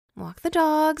Walk the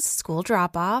dogs, school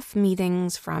drop-off,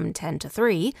 meetings from 10 to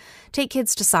 3, take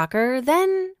kids to soccer,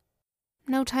 then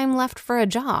no time left for a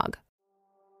jog.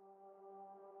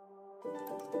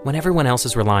 When everyone else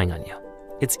is relying on you,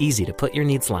 it's easy to put your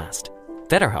needs last.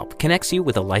 BetterHelp connects you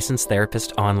with a licensed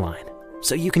therapist online,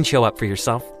 so you can show up for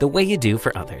yourself the way you do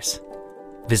for others.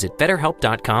 Visit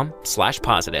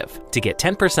BetterHelp.com/positive to get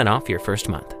 10% off your first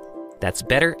month. That's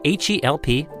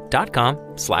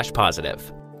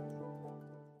BetterHelp.com/positive.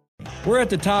 We're at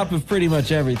the top of pretty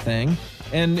much everything.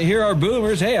 And here are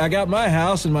boomers. Hey, I got my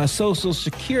house and my Social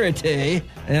Security,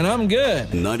 and I'm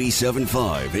good.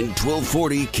 97.5 and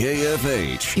 1240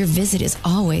 KFH. Your visit is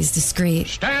always discreet.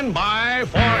 Stand by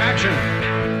for action.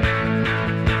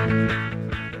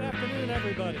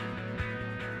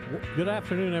 Good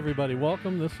afternoon, everybody.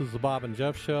 Welcome. This is the Bob and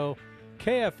Jeff Show.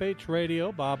 KFH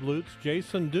Radio, Bob Lutz,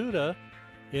 Jason Duda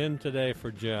in today for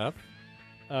Jeff.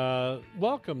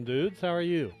 Welcome, dudes. How are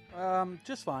you?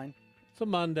 Just fine. It's a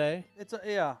Monday.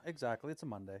 Yeah, exactly. It's a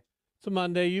Monday. It's a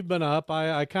Monday. You've been up.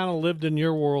 I kind of lived in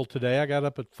your world today. I got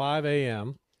up at 5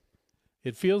 a.m.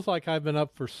 It feels like I've been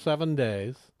up for 7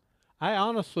 days. I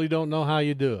honestly don't know how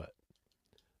you do it.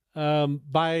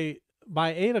 By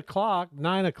 8 o'clock,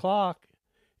 9 o'clock,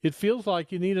 it feels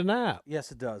like you need a nap.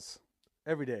 Yes, it does.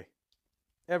 Every day.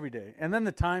 Every day. And then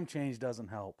the time change doesn't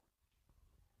help.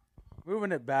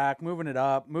 Moving it back, moving it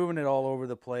up, moving it all over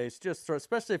the place,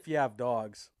 especially if you have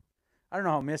dogs. I don't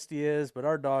know how Misty is, but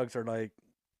our dogs are like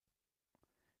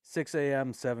 6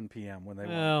 a.m., 7 p.m. when they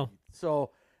want to eat. So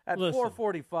at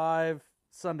 4:45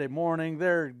 Sunday morning,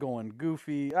 they're going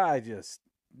goofy.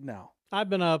 No. I've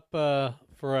been up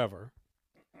forever,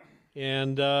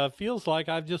 and feels like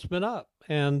I've just been up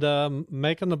and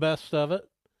making the best of it.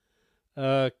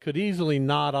 Could easily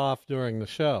nod off during the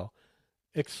show,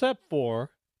 except for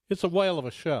it's a whale of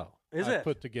a show. Is I it?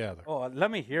 put together. Oh,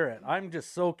 let me hear it. I'm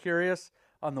just so curious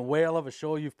on the whale of a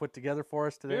show you've put together for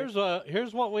us today.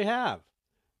 Here's what we have.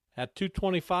 At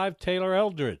 2:25, Taylor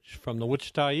Eldrige from the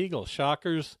Wichita Eagles.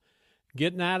 Shockers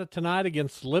getting at it tonight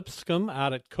against Lipscomb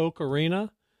out at Koch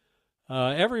Arena.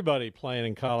 Everybody playing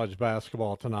in college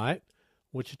basketball tonight.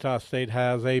 Wichita State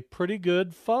has a pretty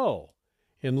good foe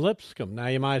in Lipscomb. Now,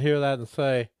 you might hear that and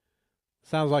say,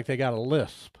 sounds like they got a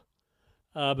lisp.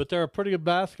 But they're a pretty good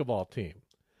basketball team.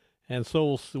 And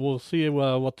so we'll see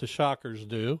what the Shockers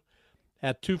do.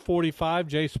 At 2:45,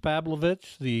 Jace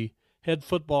Pavlovich, the head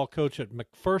football coach at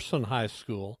McPherson High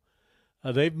School,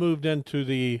 they've moved into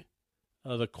the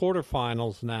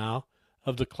quarterfinals now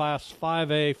of the Class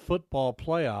 5A football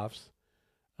playoffs.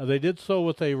 They did so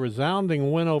with a resounding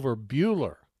win over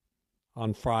Buhler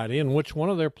on Friday, in which one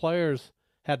of their players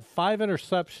had 5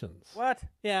 interceptions. What?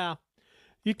 Yeah.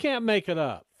 You can't make it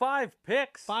up. 5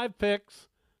 picks? 5 picks,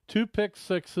 2 pick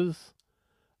sixes,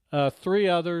 3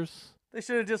 others. They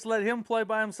should have just let him play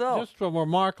by himself. Just a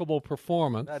remarkable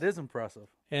performance. That is impressive.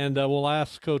 And we'll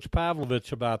ask Coach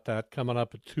Pavlovich about that coming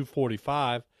up at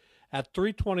 2:45. At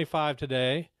 3:25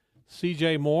 today,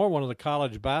 C.J. Moore, one of the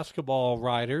college basketball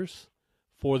writers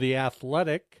for The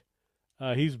Athletic.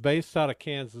 He's based out of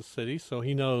Kansas City, so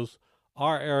he knows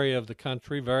our area of the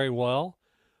country very well.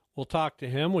 We'll talk to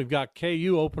him. We've got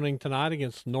KU opening tonight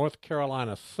against North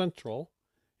Carolina Central,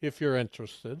 if you're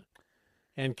interested.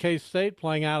 And K-State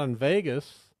playing out in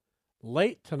Vegas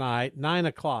late tonight, 9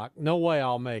 o'clock. No way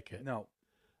I'll make it. No.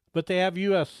 But they have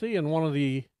USC in one of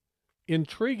the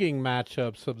intriguing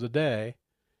matchups of the day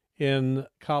in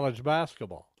college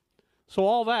basketball. So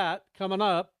all that coming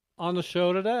up on the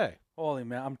show today. Holy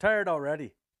man, I'm tired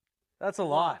already. That's a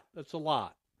lot. That's a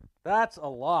lot. That's a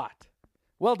lot.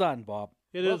 Well done, Bob.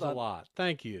 It is a lot.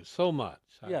 Thank you so much.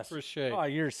 I appreciate it. Oh,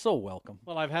 you're so welcome.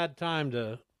 Well, I've had time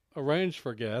to arrange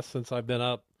for guests since I've been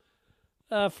up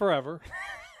forever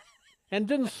and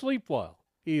didn't sleep well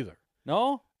either.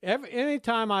 No?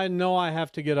 Anytime I know I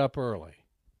have to get up early,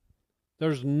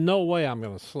 there's no way I'm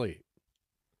going to sleep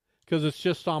because it's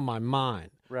just on my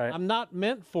mind. Right. I'm not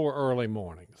meant for early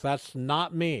mornings. That's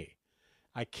not me.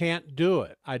 I can't do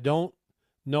it. I don't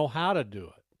know how to do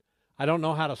it. I don't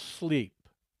know how to sleep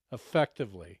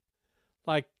effectively.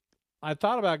 Like, I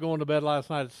thought about going to bed last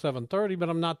night at 7:30, but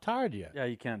I'm not tired yet. Yeah,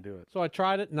 you can't do it. So I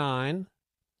tried at 9,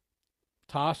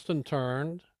 tossed and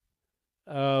turned.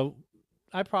 I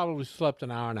probably slept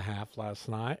an hour and a half last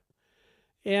night.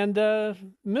 And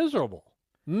miserable.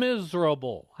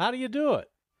 How do you do it?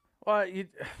 Well,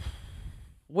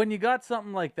 when you got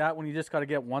something like that, when you just got to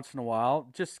get once in a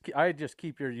while, I just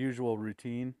keep your usual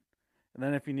routine. And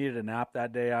then if you needed a nap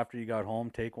that day after you got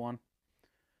home, take one.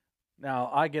 Now,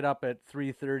 I get up at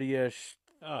 3:30-ish,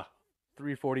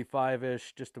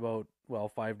 3:45-ish, just about,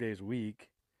 5 days a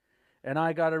week. And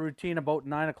I got a routine about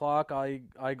 9 o'clock. I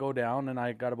go down, and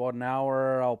I got about an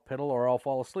hour. I'll piddle or I'll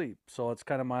fall asleep. So it's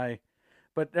kind of my.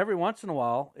 But every once in a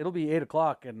while, it'll be 8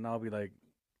 o'clock, and I'll be like,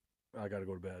 I got to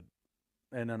go to bed,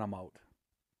 and then I'm out.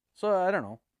 So I don't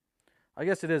know. I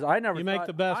guess it is. I never. You make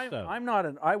the best of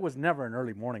it. I was never an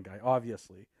early morning guy,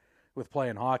 obviously, with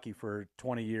playing hockey for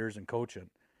 20 years and coaching,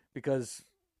 because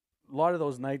a lot of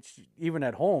those nights, even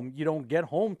at home, you don't get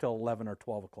home till 11 or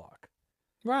 12 o'clock.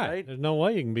 Right. There's no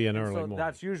way you can be an early morning.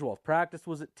 That's usual. Practice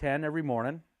was at 10 every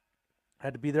morning.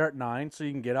 Had to be there at 9, so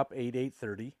you can get up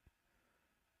 8:30.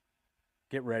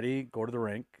 Get ready, go to the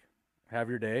rink, have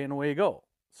your day, and away you go.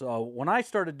 So when I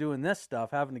started doing this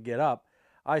stuff, having to get up,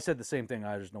 I said the same thing.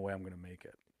 There's no way I'm going to make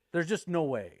it. There's just no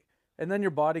way. And then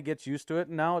your body gets used to it,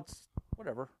 and now it's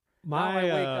whatever.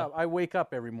 I wake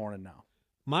up every morning now.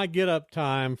 My get-up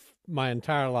time my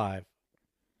entire life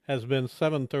has been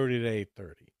 7:30 to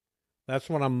 8:30. That's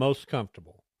when I'm most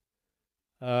comfortable.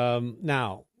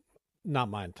 Now, not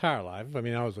my entire life. I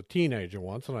mean, I was a teenager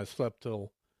once, and I slept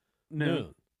till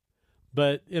noon.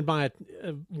 But in my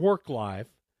work life,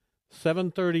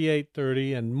 7:30,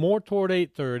 8:30, and more toward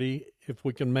 8:30, if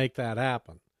we can make that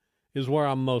happen, is where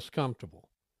I'm most comfortable.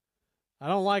 I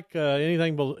don't like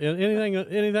anything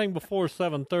before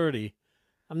 7:30.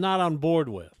 I'm not on board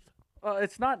with. Well,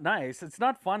 it's not nice. It's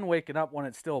not fun waking up when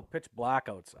it's still pitch black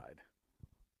outside.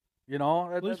 You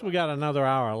know, at least we got another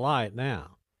hour of light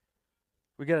now.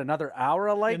 We get another hour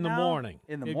of light in the morning.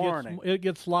 It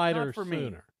gets lighter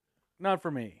sooner. Not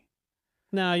for me.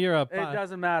 No, you're up. It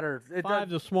doesn't matter. 5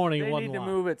 this morning. They need to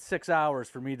move it 6 hours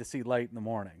for me to see light in the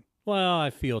morning. Well, I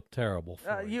feel terrible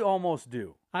for you. You almost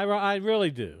do. I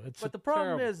really do. But the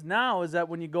problem is now is that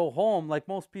when you go home, like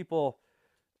most people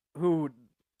who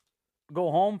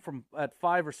go home from at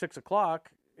 5 or 6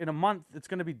 o'clock, in a month it's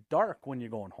going to be dark when you're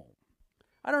going home.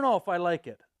 I don't know if I like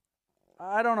it.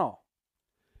 I don't know.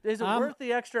 Is it worth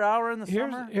the extra hour in the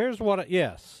summer? Here's what.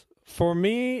 Yes, for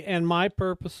me and my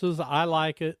purposes, I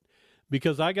like it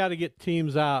because I got to get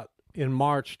teams out in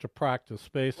March to practice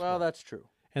baseball. Well, that's true.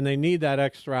 And they need that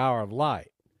extra hour of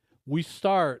light. We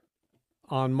start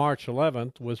on March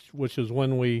 11th, which is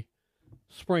when we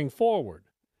spring forward.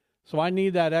 So I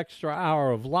need that extra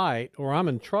hour of light, or I'm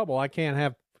in trouble. I can't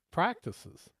have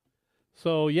practices.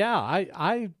 So yeah,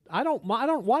 I don't.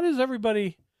 Why does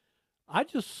everybody? I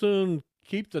just soon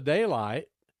keep the daylight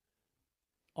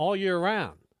all year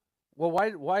round. Well,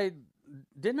 why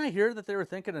didn't I hear that they were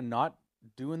thinking of not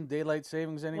doing daylight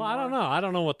savings anymore? Well, I don't know. I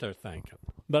don't know what they're thinking.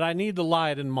 But I need the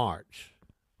light in March.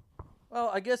 Well,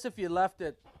 I guess if you left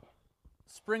it,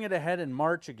 spring it ahead in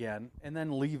March again, and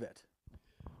then leave it.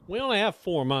 We only have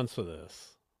 4 months of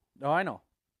this. Oh, I know.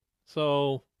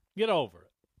 So get over it.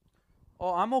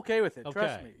 Oh, I'm okay with it. Okay.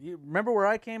 Trust me. You remember where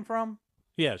I came from?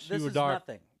 Yes, this you were is dark.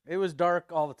 Nothing. It was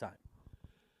dark all the time.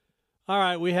 All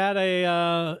right, we had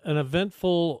an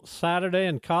eventful Saturday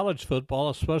in college football,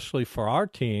 especially for our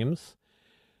teams.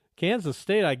 Kansas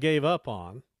State I gave up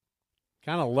on.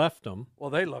 Kind of left them.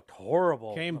 Well, they looked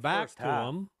horrible. Came back to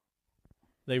them.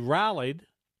 They rallied,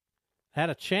 had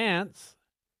a chance,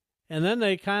 and then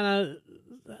they kind of,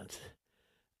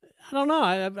 I don't know.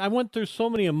 I went through so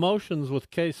many emotions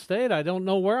with K-State. I don't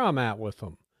know where I'm at with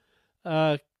them.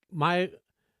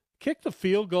 Kick the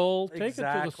field goal, take it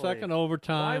to the second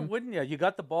overtime. Why wouldn't you? You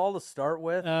got the ball to start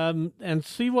with, and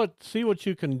see what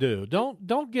you can do.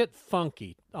 Don't get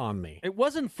funky on me. It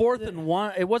wasn't 4th and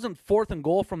 1. It wasn't 4th and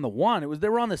goal from the 1. It was they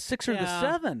were on the 6 or the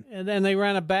 7. And then they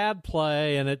ran a bad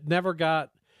play, and it never got.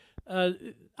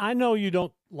 I know you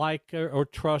don't like or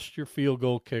trust your field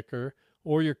goal kicker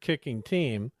or your kicking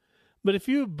team, but if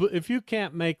you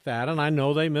can't make that, and I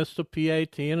know they missed a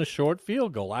PAT and a short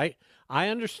field goal, I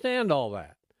understand all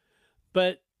that.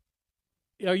 But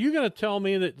are you going to tell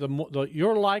me that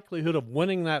your likelihood of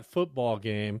winning that football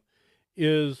game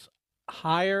is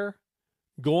higher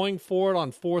going for it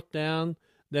on 4th down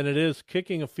than it is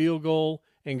kicking a field goal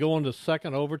and going to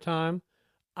second overtime?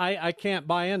 I can't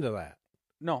buy into that.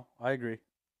 No, I agree.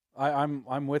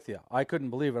 I'm with you. I couldn't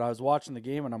believe it. I was watching the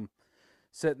game and I'm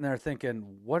sitting there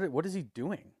thinking, what is he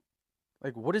doing?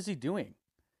 Like, what is he doing?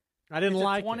 I didn't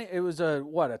like it. It was a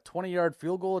 20-yard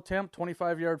field goal attempt,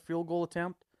 25-yard field goal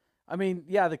attempt. I mean,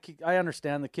 yeah, I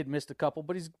understand the kid missed a couple,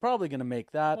 but he's probably going to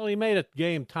make that. Well, he made a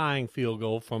game-tying field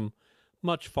goal from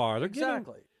much farther.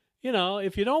 Exactly.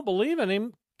 If you don't believe in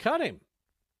him, cut him.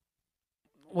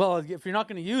 Well, if you're not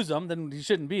going to use him, then he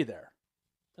shouldn't be there.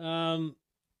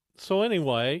 So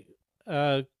anyway,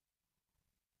 Coach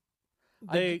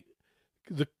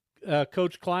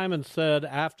Kleiman said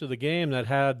after the game that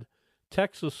had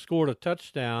Texas scored a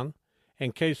touchdown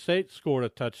and K-State scored a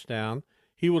touchdown,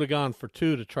 he would have gone for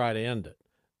 2 to try to end it.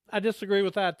 I disagree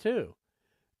with that too.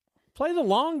 Play the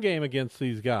long game against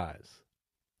these guys.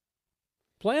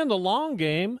 Playing the long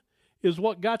game is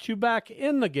what got you back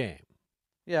in the game.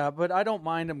 Yeah, but I don't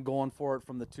mind him going for it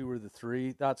from the 2 or the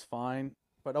 3. That's fine.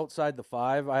 But outside the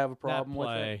 5, I have a problem with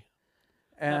it.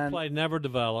 And that play never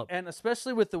developed. And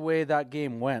especially with the way that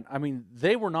game went. I mean,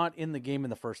 they were not in the game in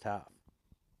the first half.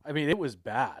 I mean, it was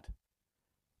bad.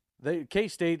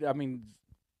 K-State, I mean,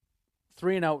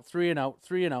 3 and out, 3 and out,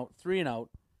 3 and out, 3 and out.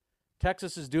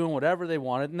 Texas is doing whatever they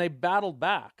wanted, and they battled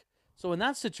back. So in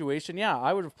that situation, yeah,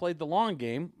 I would have played the long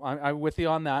game. I'm with you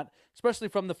on that, especially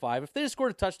from the 5. If they had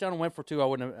scored a touchdown and went for 2, I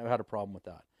wouldn't have had a problem with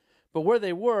that. But where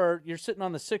they were, you're sitting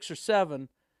on the 6 or 7,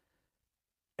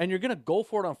 and you're going to go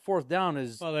for it on 4th down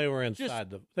is well, they were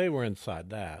inside they were inside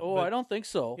that. Oh, I don't think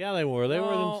so. Yeah, they were. They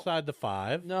were inside the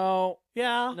 5. No.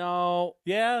 Yeah. No.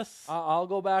 Yes. I'll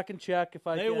go back and check if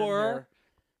I can. They were. Here.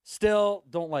 Still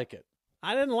don't like it.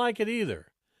 I didn't like it either.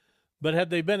 But had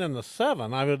they been in the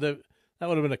 7, that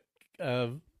would have been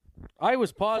I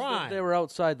was positive crime. They were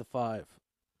outside the 5.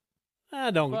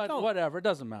 Don't whatever. It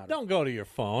doesn't matter. Don't go to your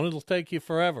phone. It'll take you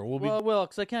forever.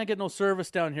 Because I can't get no service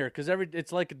down here because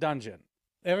it's like a dungeon.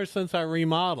 Ever since I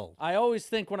remodeled. I always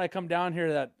think when I come down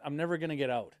here that I'm never going to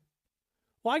get out.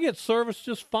 Well, I get service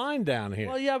just fine down here.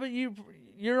 Well, yeah, but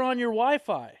you're on your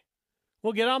Wi-Fi.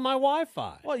 Well, get on my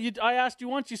Wi-Fi. Well, I asked you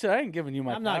once. You said, I ain't giving you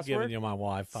my I'm password. not giving you my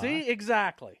Wi-Fi. See?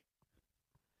 Exactly.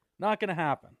 Not going to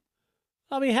happen.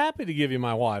 I'll be happy to give you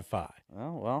my Wi-Fi.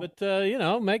 Oh, well.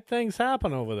 But, make things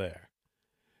happen over there.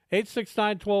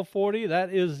 869-1240,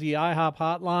 that is the IHOP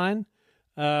hotline.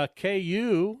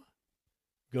 KU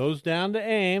goes down to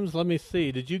Ames. Let me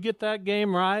see. Did you get that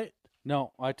game right?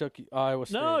 No, I took Iowa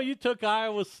State. No, you took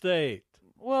Iowa State.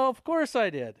 Well, of course I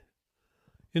did.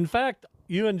 In fact,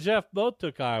 you and Jeff both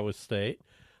took Iowa State.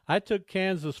 I took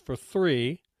Kansas for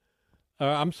 6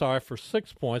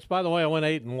 points. By the way, I went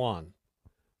 8-1.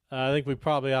 I think we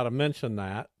probably ought to mention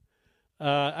that.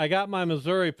 I got my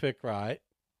Missouri pick right.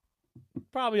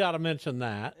 Probably ought to mention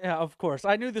that. Yeah, of course.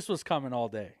 I knew this was coming all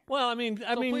day. Well,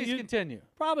 please continue.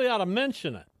 Probably ought to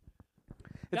mention it.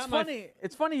 It's funny.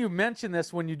 It's funny you mention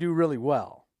this when you do really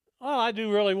well. Well, I do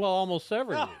really well almost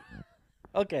every year.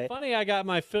 Okay. Funny, I got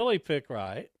my Philly pick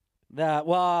right.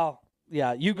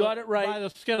 Yeah, you got it right. By the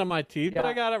skin of my teeth, but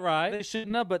I got it right. They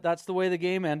shouldn't have, but that's the way the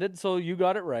game ended, so you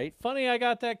got it right. Funny, I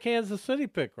got that Kansas City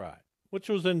pick right, which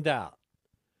was in doubt.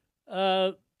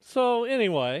 So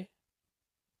anyway.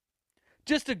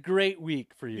 Just a great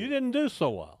week for you. You didn't do so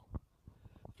well.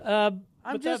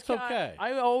 But that's okay.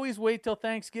 I always wait till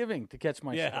Thanksgiving to catch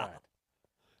my stride.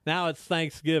 Now it's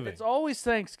Thanksgiving. It's always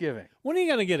Thanksgiving. When are you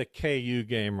going to get a KU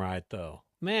game right, though?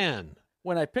 Man.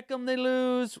 When I pick them, they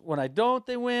lose. When I don't,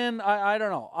 they win. I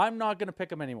don't know. I'm not going to pick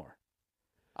them anymore.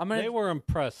 They were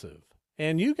impressive.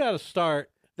 And you got to start.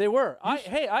 They were.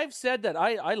 I've said that.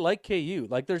 I like KU.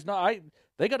 Like,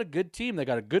 they got a good team. They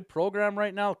got a good program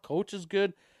right now. Coach is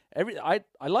good. I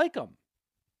like them.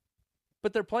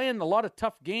 But they're playing a lot of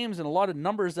tough games and a lot of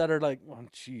numbers that are like, oh,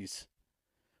 geez,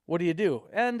 what do you do?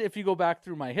 And if you go back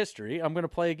through my history, I'm going to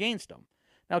play against them.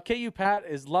 Now, KU Pat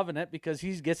is loving it because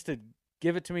he gets to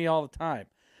give it to me all the time.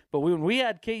 But when we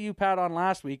had KU Pat on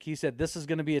last week, he said this is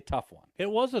going to be a tough one. It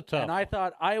was a tough one. And I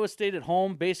thought Iowa State at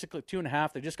home, basically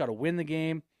 2.5. They just got to win the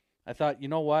game. I thought, you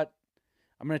know what?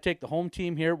 I'm going to take the home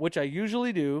team here, which I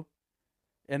usually do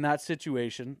in that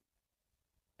situation.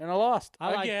 And I lost.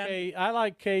 I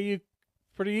like KU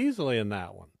pretty easily in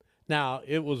that one. Now,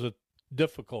 it was a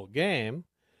difficult game,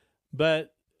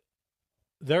 but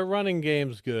their running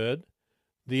game's good.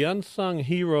 The unsung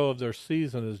hero of their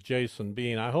season is Jason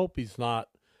Bean. I hope he's not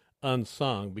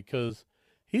unsung because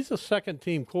he's a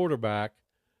second-team quarterback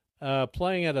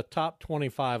playing at a top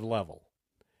 25 level.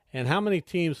 And how many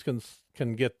teams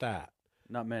can get that?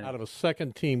 Not many. Out of a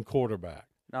second-team quarterback.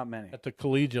 Not many. At the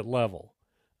collegiate level.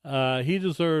 He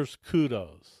deserves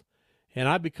kudos. And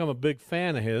I've become a big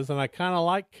fan of his, and I kind of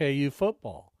like KU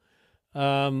football.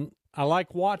 I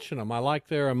like watching them. I like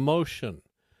their emotion.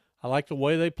 I like the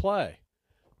way they play.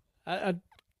 I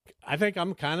think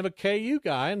I'm kind of a KU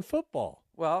guy in football.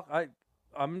 Well,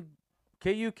 I'm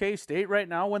KU K-State right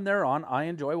now when they're on. I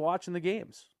enjoy watching the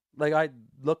games. Like, I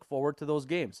look forward to those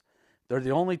games. They're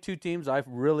the only two teams I've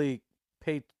really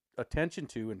paid attention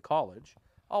to in college.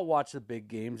 I'll watch the big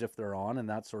games if they're on and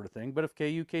that sort of thing. But if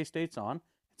KU K-State's on,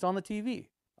 it's on the TV.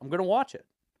 I'm going to watch it.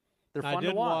 They're fun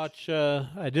to watch.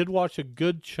 I did watch a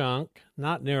good chunk,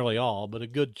 not nearly all, but a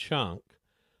good chunk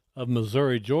of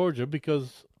Missouri, Georgia,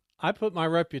 because I put my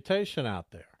reputation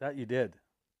out there. That you did.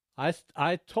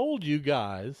 I told you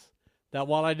guys that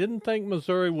while I didn't think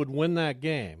Missouri would win that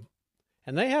game,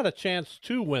 and they had a chance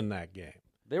to win that game.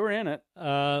 They were in it.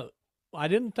 I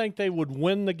didn't think they would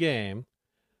win the game,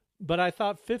 but I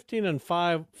thought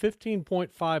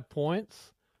 15.5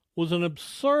 points was an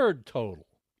absurd total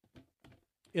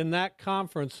in that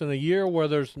conference in a year where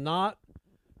there's not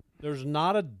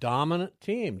a dominant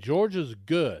team. Georgia's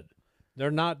good. They're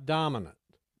not dominant.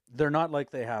 They're not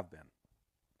like they have been.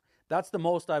 That's the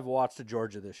most I've watched of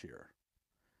Georgia this year.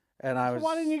 And I was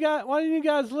Why didn't you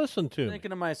guys listen to me? thinking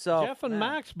to myself, Jeff and man,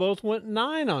 Max both went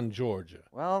 9 on Georgia.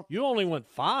 Well, You only went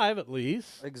 5 at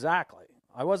least. exactly.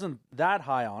 I wasn't that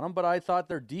high on them, but I thought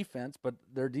their defense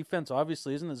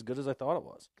obviously isn't as good as I thought it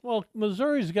was. Well,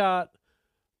 Missouri's got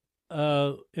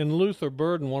in Luther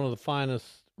Burden one of the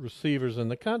finest receivers in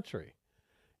the country,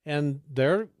 and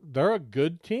they're a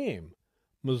good team.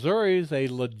 Missouri's a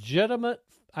legitimate.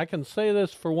 I can say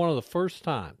this for one of the first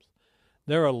times.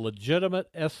 They're a legitimate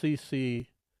SEC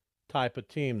type of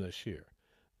team this year.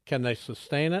 Can they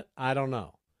sustain it? I don't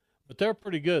know, but they're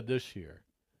pretty good this year.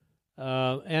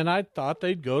 And I thought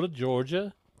they'd go to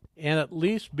Georgia and at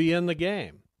least be in the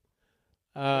game.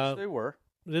 Which they were.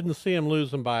 Didn't see them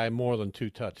losing by more than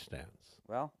 2 touchdowns.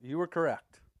 Well, you were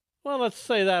correct. Well, let's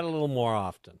say that a little more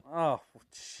often. Oh,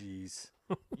 jeez.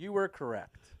 You were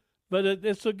correct. But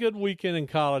it's a good weekend in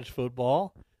college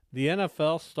football. The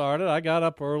NFL started. I got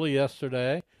up early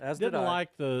yesterday. As did I.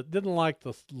 Didn't like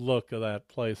the look of that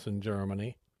place in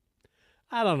Germany.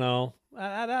 I don't know.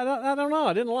 I don't know.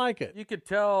 I didn't like it. You could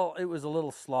tell it was a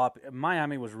little sloppy.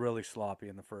 Miami was really sloppy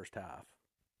in the first half.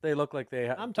 They looked like they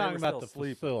had. I'm talking about the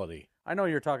facility. I know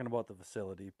you're talking about the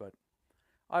facility, but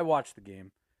I watched the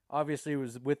game. Obviously, it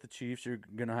was with the Chiefs. You're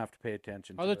going to have to pay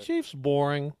attention to Are the it. Chiefs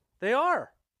boring? They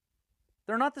are.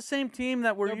 They're not the same team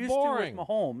that we're They're used boring. to with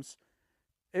Mahomes.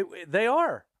 They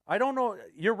are. I don't know.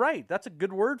 You're right. That's a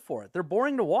good word for it. They're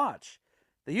boring to watch.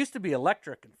 They used to be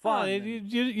electric and fun. Oh, and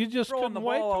you just throwing couldn't the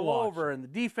wait ball to all watch. over, and the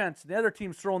defense and the other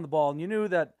team's throwing the ball, and you knew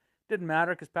that didn't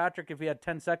matter because Patrick, if he had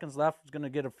 10 seconds left, was going to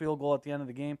get a field goal at the end of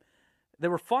the game. They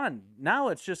were fun. Now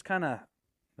it's just kind of,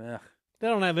 They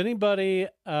don't have anybody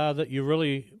that you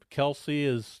really. Kelsey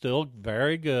is still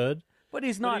very good, but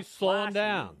he's but not he's slowing flashy.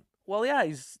 down. Well, yeah,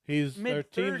 he's Their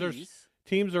mid-30s.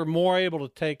 teams are more able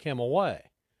to take him away.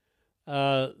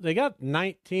 They got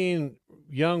 19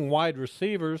 young wide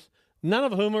receivers, none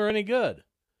of whom are any good.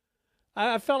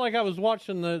 I felt like I was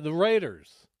watching the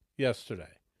Raiders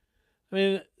yesterday. I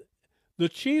mean, the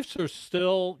Chiefs are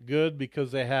still good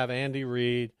because they have Andy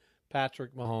Reid,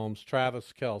 Patrick Mahomes,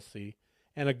 Travis Kelce,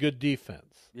 and a good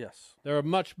defense. Yes, They're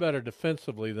much better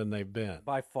defensively than they've been.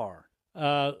 by far.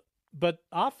 But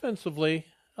offensively,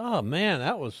 oh man,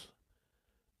 that was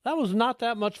not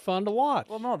that much fun to watch.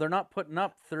 Well, no, they're not putting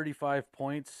up 35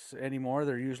 points anymore.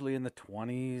 They're usually in the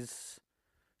 20s.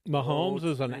 Mahomes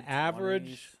is an mid-20s.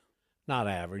 average, not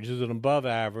average, is an above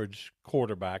average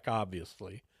quarterback,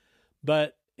 obviously.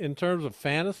 But in terms of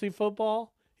fantasy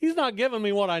football, he's not giving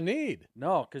me what I need.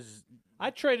 No, because I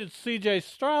traded C.J.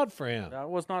 Stroud for him. that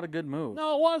was not a good move.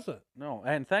 No, it wasn't. No,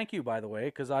 and thank you, by the way,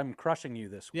 because I'm crushing you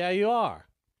this week. Yeah, you are.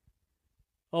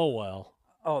 Oh, well.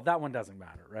 Oh, that one doesn't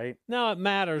matter, right? No, it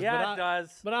matters. Yeah, it does.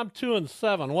 But I'm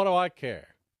 2-7. What do I care?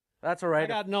 That's all right. I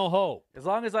got no hope. As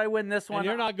long as I win this one, And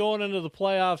you're not going into the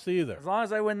playoffs either. As long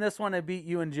as I win this one, I beat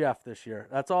you and Jeff this year.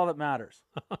 That's all that matters.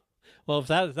 Well, if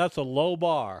that's a low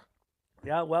bar.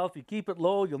 Yeah, well, if you keep it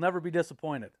low, you'll never be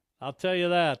disappointed. I'll tell you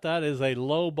that. That is a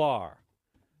low bar.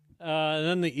 And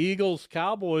then the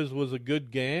Eagles-Cowboys was a good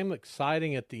game,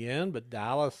 exciting at the end, but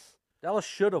Dallas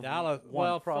should have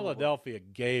won, probably. Philadelphia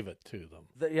gave it to them.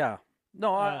 Yeah.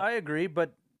 No, I agree,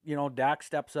 but, Dak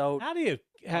steps out. How do you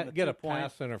on the get a 2-point.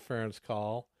 pass interference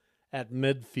call at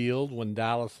midfield when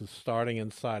Dallas is starting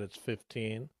inside its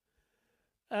 15?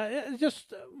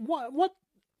 What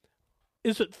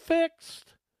is it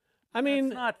fixed? I mean,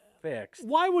 It's not fixed.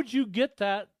 why would you get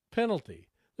that penalty?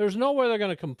 There's no way they're going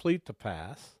to complete the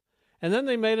pass. And then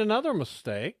they made another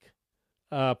mistake,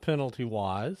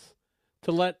 penalty-wise,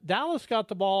 to let Dallas got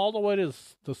the ball all the way to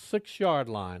the 6-yard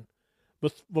line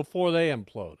before they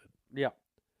imploded. Yeah.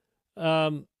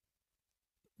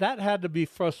 That had to be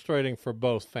frustrating for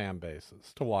both fan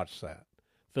bases to watch that.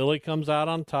 Philly comes out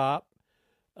on top.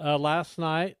 Last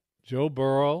night, Joe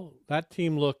Burrow, that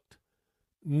team looked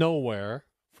nowhere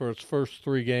for its first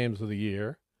 3 games of the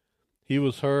year. He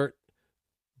was hurt.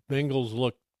 Bengals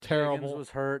looked terrible. Higgins was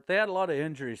hurt. They had a lot of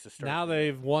injuries to start. Now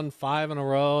they've won 5 in a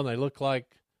row, and they look like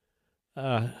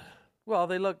Well,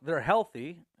 they're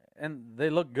healthy, and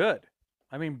they look good.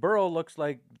 I mean, Burrow looks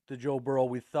like the Joe Burrow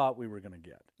we thought we were going to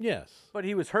get. yes. But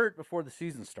he was hurt before the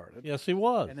season started. Yes, he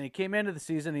was. And then he came into the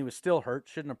season, he was still hurt.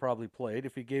 Shouldn't have probably played.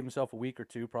 If he gave himself a week or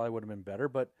two, probably would have been better.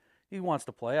 But he wants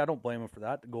to play. I don't blame him for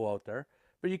that, to go out there.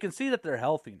 But you can see that they're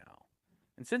healthy now.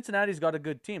 And Cincinnati's got a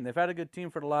good team. They've had a good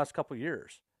team for the last couple of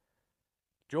years.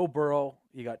 Joe Burrow,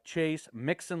 you got Chase.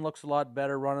 Mixon looks a lot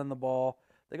better running the ball.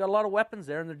 They got a lot of weapons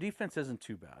there, and their defense isn't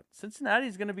too bad.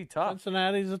 Cincinnati's going to be tough.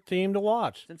 Cincinnati's a team to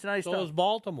watch. Cincinnati's so tough. is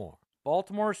Baltimore.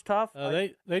 Baltimore's tough.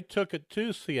 They took it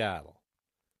to Seattle.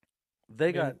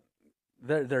 Got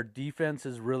their defense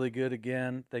is really good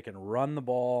again. They can run the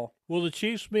ball. Will the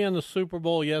Chiefs be in the Super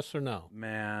Bowl, yes or no?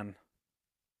 Man.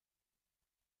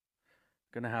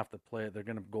 Going to have to play it. They're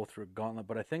going to go through a gauntlet,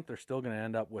 but I think they're still going to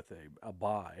end up with a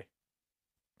bye.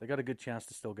 They got a good chance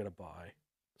to still get a bye.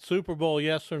 Super Bowl,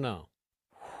 yes or no?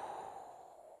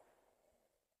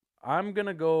 I'm going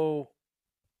to go.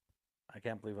 I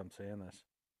can't believe I'm saying this.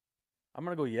 I'm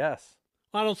going to go yes.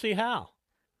 I don't see how.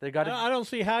 I don't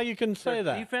see how you can say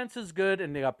that. Defense is good,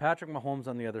 and they got Patrick Mahomes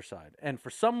on the other side. And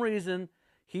for some reason,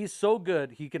 he's so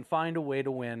good, he can find a way to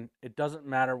win. It doesn't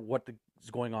matter what is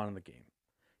going on in the game.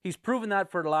 He's proven that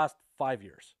for the last 5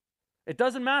 years. It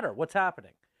doesn't matter what's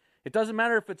happening. It doesn't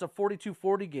matter if it's a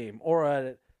 42-40 game or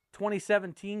a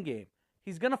 2017 game.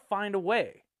 He's going to find a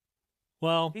way.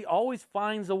 Well, he always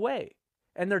finds a way.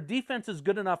 And their defense is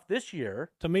good enough this year.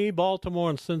 To me,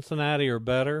 Baltimore and Cincinnati are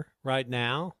better right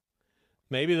now.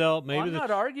 I'm not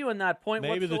arguing that point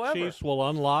maybe whatsoever. The Chiefs will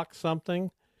unlock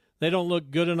something. They don't look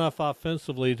good enough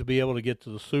offensively to be able to get to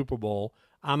the Super Bowl.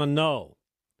 I'm a no.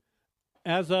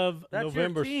 As of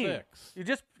November 6th. You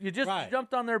just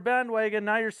jumped on their bandwagon.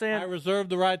 Now you're saying I reserve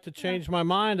the right to change my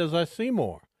mind as I see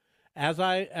more. As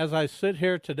I sit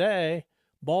here today,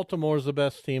 Baltimore's the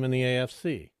best team in the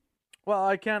AFC. Well,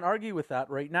 I can't argue with that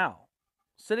right now.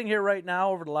 Sitting here right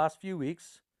now over the last few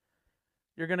weeks,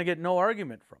 you're going to get no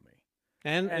argument from me.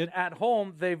 And at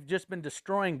home, they've just been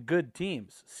destroying good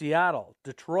teams. Seattle,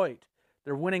 Detroit,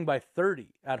 they're winning by 30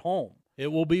 at home.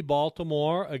 It will be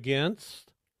Baltimore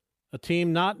against a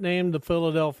team not named the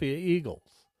Philadelphia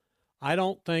Eagles. I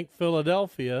don't think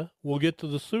Philadelphia will get to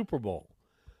the Super Bowl.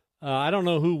 I don't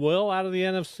know who will out of the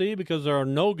NFC because there are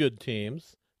no good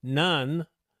teams. None.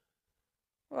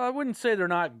 Well, I wouldn't say they're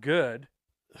not good.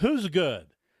 Who's good?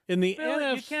 In the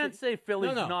NFC. You can't say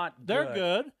Philly's not good. They're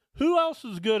good. Who else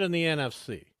is good in the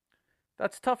NFC?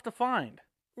 That's tough to find.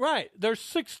 Right. There's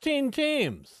 16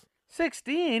 teams.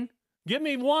 16? Give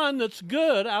me one that's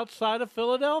good outside of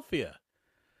Philadelphia.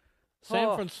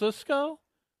 San Francisco?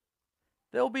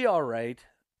 They'll be all right.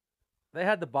 They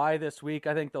had the bye this week.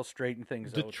 I think they'll straighten things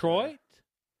out. Detroit?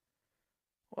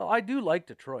 Well, I do like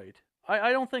Detroit.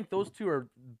 I don't think those two are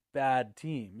bad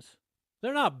teams.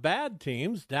 They're not bad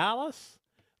teams. Dallas?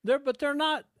 But they're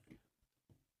not.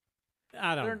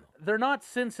 I don't know. They're not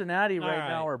Cincinnati right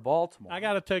now or Baltimore. I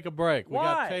got to take a break. Why? We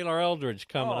got Taylor Eldrige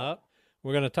coming up.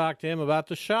 We're going to talk to him about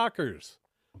the Shockers.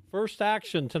 First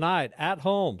action tonight at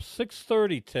home,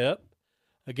 6:30 tip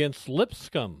against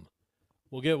Lipscomb.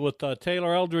 We'll get with Taylor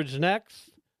Eldrige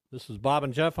next. This is Bob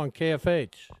and Jeff on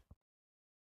KFH.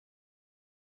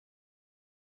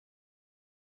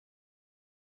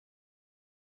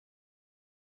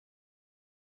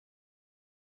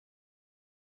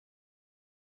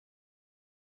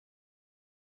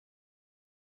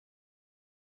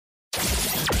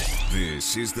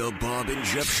 This is the Bob and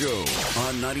Jeff Show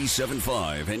on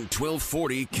 97.5 and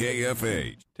 1240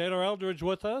 KFH. Taylor Eldrige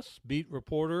with us, beat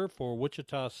reporter for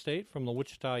Wichita State from the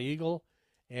Wichita Eagle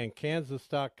and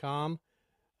Kansas.com.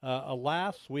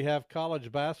 Alas, we have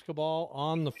college basketball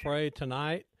on the fray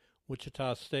tonight.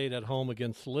 Wichita State at home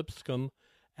against Lipscomb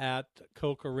at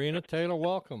Koch Arena. Taylor,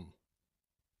 welcome.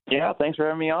 Yeah, thanks for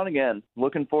having me on again.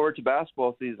 Looking forward to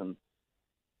basketball season.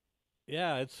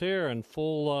 Yeah, it's here in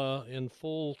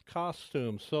full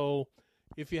costume. So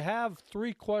if you have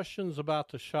 3 questions about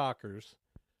the Shockers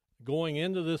going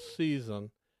into this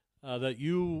season that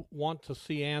you want to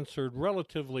see answered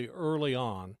relatively early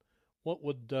on, what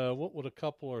would a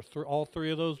couple or all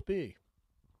 3 of those be?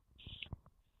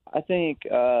 I think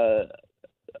a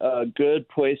good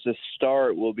place to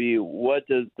start will be, what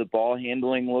does the ball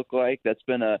handling look like? That's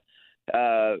been a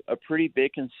pretty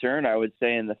big concern, I would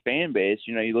say, in the fan base.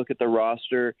 You know, you look at the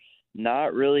roster,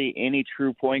 not really any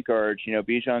true point guards. You know,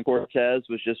 Bijan Cortez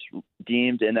was just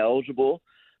deemed ineligible.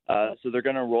 So they're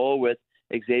going to roll with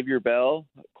Xavier Bell,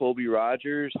 Colby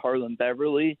Rogers, Harlan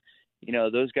Beverly. You know,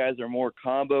 those guys are more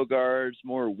combo guards,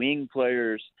 more wing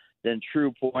players than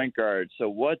true point guards. So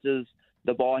what does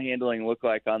the ball handling look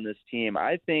like on this team?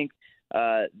 I think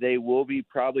they will be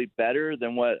probably better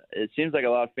than what it seems like. A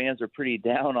lot of fans are pretty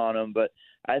down on them, but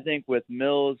I think with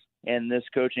Mills and this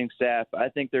coaching staff, I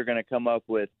think they're going to come up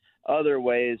with other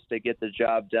ways to get the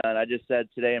job done. I just said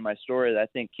today in my story that I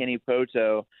think Kenny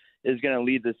Poto is going to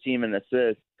lead this team in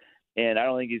assists, and I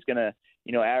don't think he's going to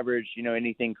average,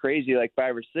 anything crazy like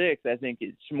 5 or 6. I think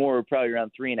it's more probably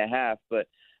around 3.5. But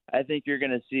I think you're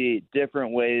going to see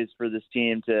different ways for this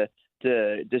team to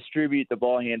distribute the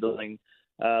ball handling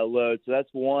load. So that's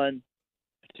one.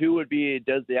 2 would be,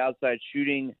 does the outside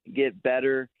shooting get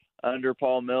better under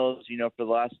Paul Mills? For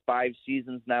the last 5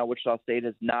 seasons now, Wichita State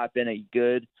has not been a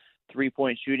good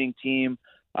three-point shooting team.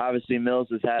 Obviously, Mills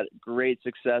has had great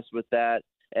success with that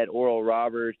at Oral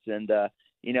Roberts. And,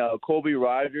 Colby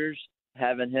Rogers,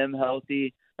 having him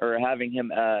healthy, or having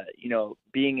him,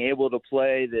 being able to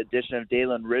play, the addition of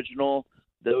Dalen Riginal,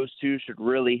 those 2 should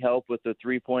really help with the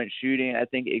three-point shooting. I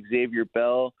think Xavier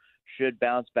Bell should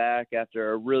bounce back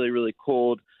after a really, really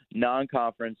cold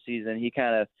non-conference season. He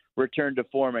kind of returned to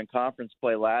form in conference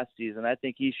play last season. I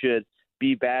think he should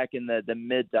be back in the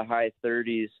mid to high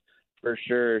 30s for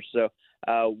sure. So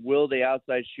will the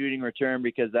outside shooting return,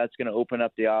 because that's going to open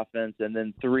up the offense? And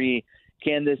then 3,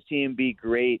 can this team be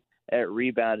great at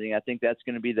rebounding? I think that's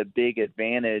going to be the big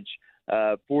advantage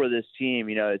for this team.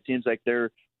 It seems like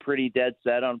they're pretty dead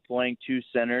set on playing 2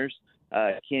 centers.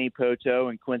 Kenny Poto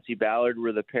and Quincy Ballard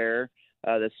were the pair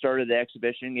that started the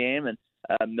exhibition game, and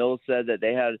Mills said that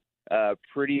they had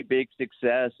pretty big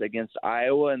success against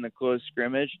Iowa in the close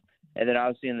scrimmage, and then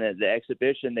obviously in the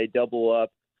exhibition they double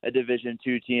up a Division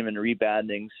II team in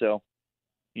rebounding. So,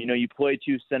 you play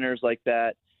 2 centers like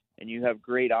that, and you have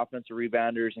great offensive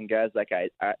rebounders and guys like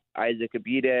Isaac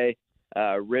Abide,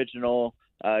 Original,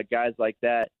 guys like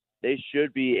that. They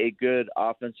should be a good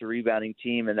offensive rebounding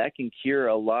team, and that can cure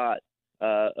a lot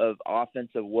of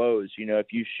offensive woes. If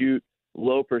you shoot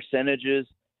low percentages,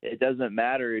 it doesn't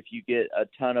matter if you get a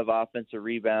ton of offensive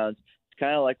rebounds. It's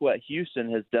kind of like what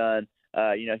Houston has done.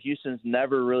 Houston's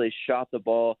never really shot the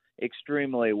ball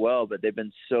extremely well, but they've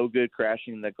been so good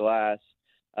crashing the glass,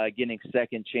 getting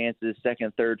second chances,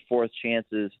 second, third, fourth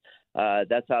chances.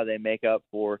 That's how they make up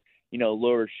for,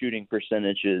 lower shooting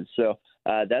percentages. So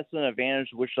that's an advantage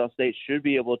Wichita State should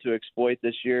be able to exploit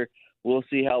this year. We'll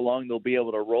see how long they'll be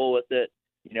able to roll with it.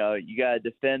 You got to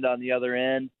defend on the other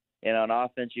end, and on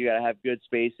offense, you got to have good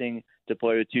spacing to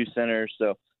play with 2 centers.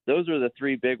 So those are the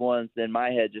 3 big ones in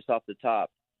my head just off the top.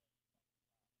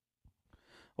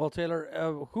 Well, Taylor,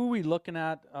 who are we looking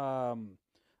at on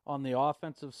the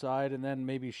offensive side, and then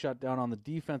maybe shut down on the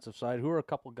defensive side? Who are a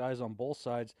couple guys on both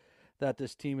sides that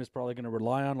this team is probably going to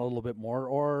rely on a little bit more?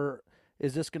 Or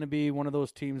is this going to be one of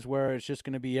those teams where it's just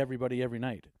going to be everybody every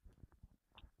night?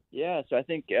 Yeah, so I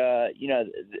think,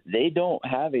 they don't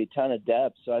have a ton of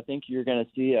depth, so I think you're going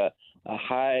to see a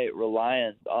high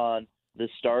reliance on the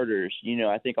starters.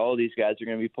 I think all of these guys are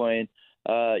going to be playing,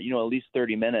 at least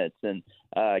 30 minutes. And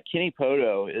Kenny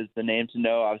Poto is the name to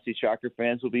know. Obviously, Shocker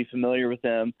fans will be familiar with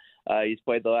him. He's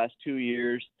played the last 2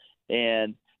 years,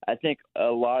 and I think a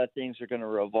lot of things are going to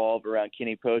revolve around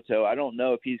Kenny Poto. I don't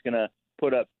know if he's going to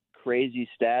put up crazy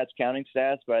stats, counting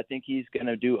stats, but I think he's going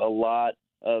to do a lot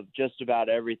of just about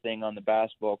everything on the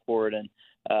basketball court. And,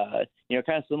 kind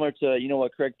of similar to,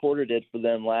 what Craig Porter did for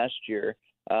them last year.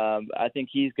 I think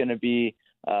he's going to be,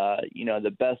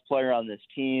 the best player on this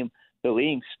team. The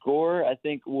leading scorer, I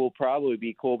think, will probably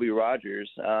be Colby Rogers.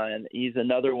 And he's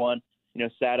another one,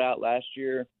 sat out last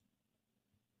year.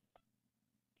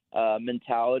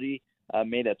 Mentality,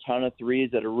 made a ton of threes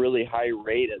at a really high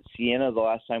rate at Siena the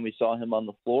last time we saw him on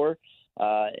the floor.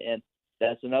 And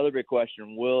that's another big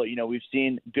question. We've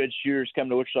seen good shooters come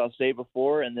to Wichita State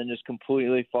before and then just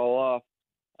completely fall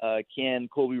off. Can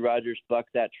Colby Rogers buck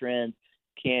that trend?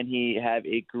 Can he have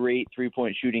a great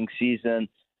three-point shooting season?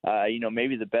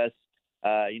 Maybe the best.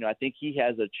 I think he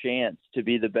has a chance to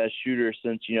be the best shooter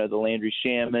since, the Landry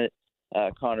Shamet,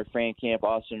 Connor Frankamp,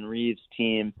 Austin Reeves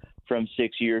team from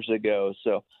 6 years ago.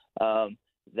 So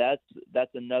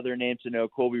that's another name to know,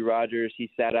 Colby Rogers.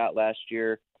 He sat out last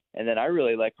year. And then I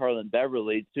really like Harlan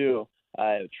Beverly, too.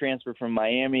 Transfer from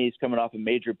Miami. He's coming off a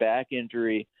major back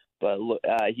injury, but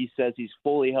he says he's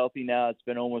fully healthy now. It's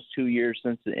been almost 2 years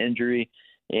since the injury.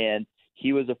 And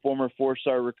he was a former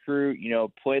four-star recruit,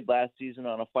 played last season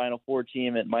on a Final Four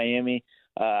team at Miami.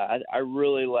 I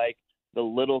really like the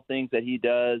little things that he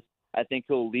does. I think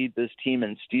he'll lead this team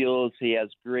in steals. He has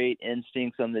great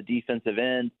instincts on the defensive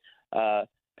end.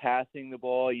 Passing the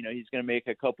ball, he's going to make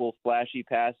a couple flashy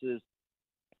passes.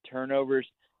 Turnovers,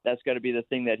 that's got to be the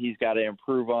thing that he's got to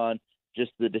improve on.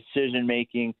 Just the decision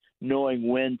making, knowing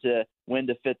when to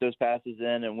fit those passes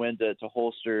in and when to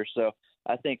holster. So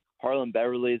I think Harlan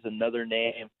Beverly is another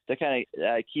name to kind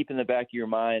of keep in the back of your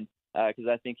mind because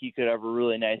I think he could have a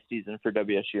really nice season for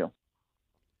WSU.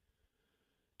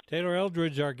 Taylor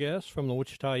Eldrige, our guest from the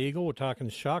Wichita Eagle. We're talking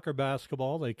Shocker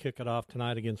basketball. They kick it off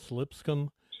tonight against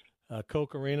Lipscomb.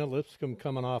 Koch Arena, Lipscomb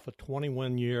coming off a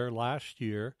 20-win year last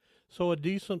year. So a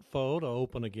decent foe to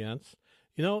open against.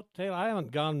 You know, Taylor, I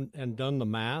haven't gone and done the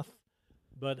math,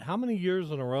 but how many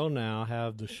years in a row now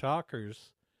have the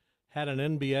Shockers had an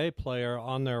NBA player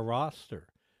on their roster?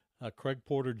 Craig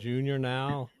Porter Jr.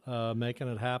 now making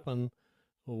it happen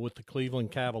with the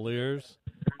Cleveland Cavaliers.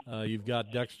 You've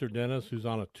got Dexter Dennis, who's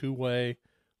on a two-way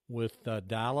with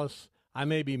Dallas. I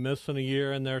may be missing a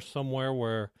year in there somewhere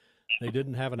where they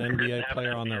didn't have an NBA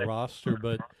player on their roster,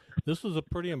 but this is a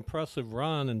pretty impressive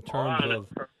run in terms of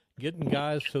getting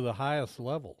guys to the highest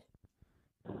level.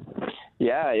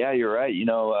 Yeah, you're right.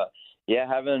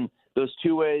 Having those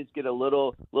two ways get a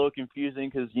little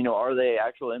confusing because, are they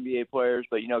actual NBA players?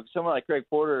 But, someone like Craig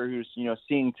Porter who's,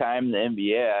 seeing time in the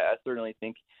NBA, I certainly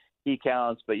think he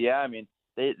counts. But, yeah, I mean,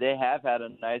 they have had a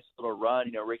nice little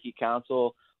run. Ricky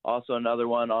Council, also another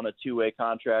one on a two-way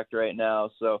contract right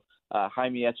now. So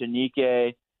Jaime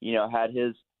Echenike, had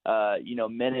his,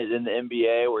 minute in the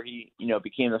NBA where he,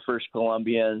 became the first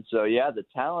Colombian. So, yeah, the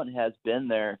talent has been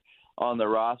there on the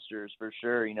rosters for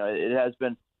sure. It has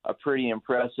been a pretty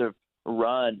impressive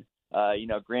run.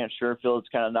 Grant Sherfield's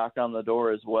kind of knocked on the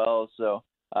door as well. So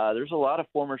there's a lot of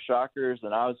former Shockers,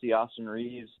 and obviously Austin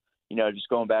Reeves, just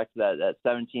going back to that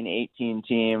 17-18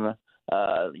 team,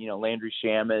 Landry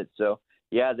Shamet. So,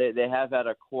 yeah, they have had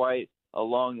quite a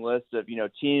long list of,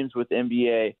 teams with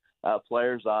NBA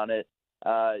players on it.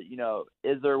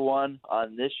 Is there one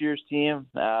on this year's team?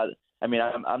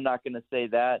 I'm not going to say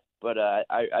that, but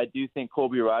I do think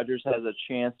Colby Rogers has a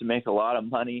chance to make a lot of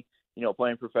money,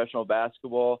 playing professional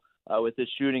basketball with his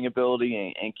shooting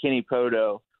ability, and Kenny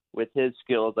Poto with his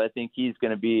skills. I think he's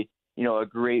going to be, a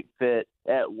great fit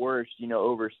at worst,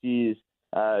 overseas,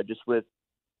 just with,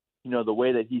 the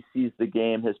way that he sees the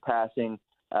game, his passing,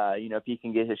 if he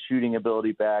can get his shooting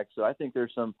ability back. So I think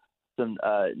there's some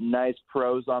nice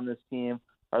pros on this team.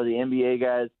 Are the NBA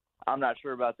guys? I'm not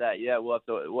sure about that yet. We'll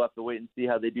have to wait and see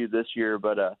how they do this year.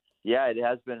 But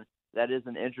that is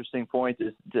an interesting point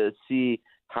to see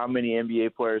how many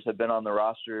NBA players have been on the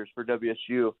rosters for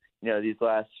WSU, these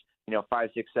last, 5,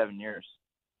 6, 7 years.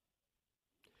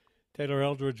 Taylor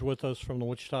Eldrige with us from the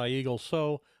Wichita Eagles.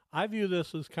 So I view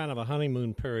this as kind of a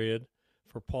honeymoon period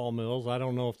for Paul Mills. I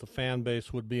don't know if the fan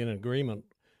base would be in agreement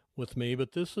with me,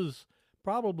 but this is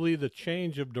probably the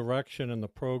change of direction in the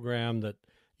program that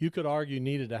you could argue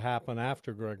needed to happen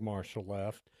after Greg Marshall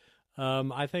left.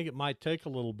 I think it might take a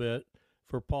little bit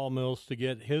for Paul Mills to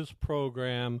get his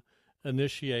program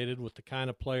initiated with the kind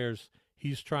of players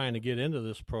he's trying to get into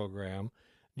this program.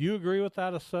 Do you agree with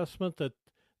that assessment that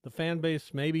the fan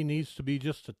base maybe needs to be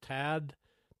just a tad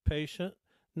patient?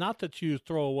 Not that you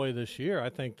throw away this year. I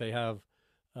think they have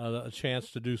a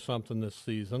chance to do something this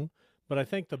season, but I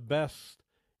think the best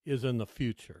is in the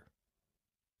future.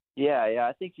 Yeah,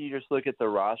 I think you just look at the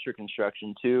roster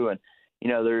construction too, and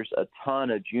there's a ton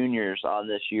of juniors on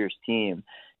this year's team,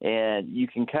 and you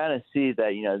can kind of see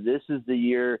that this is the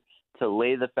year to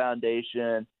lay the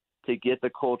foundation, to get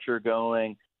the culture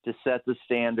going, to set the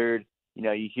standard.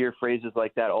 You hear phrases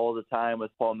like that all the time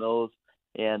with Paul Mills,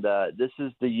 and this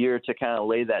is the year to kind of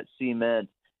lay that cement.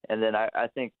 And then I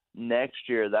think next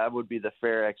year that would be the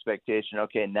fair expectation.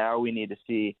 Okay, now we need to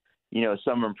see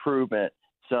some improvement,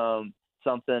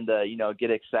 something to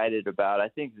get excited about. I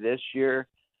think this year,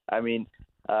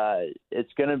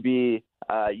 it's going to be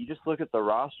you just look at the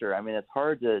roster. It's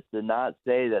hard to not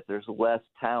say that there's less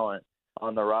talent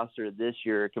on the roster this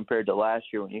year compared to last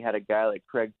year when you had a guy like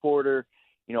Craig Porter,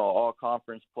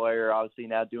 all-conference player, obviously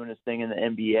now doing his thing in the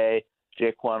NBA.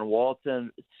 Jaquan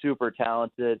Walton, super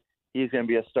talented. He's going to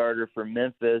be a starter for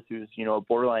Memphis, who's, a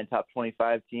borderline top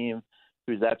 25 team,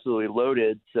 who's absolutely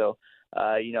loaded. So,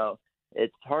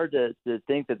 it's hard to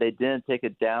think that they didn't take a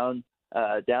downturn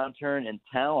in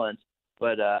talent.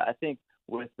 But I think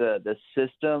with the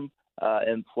system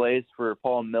in place for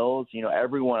Paul Mills,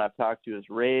 everyone I've talked to has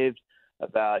raved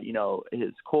about,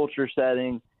 his culture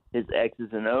setting, his X's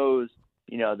and O's.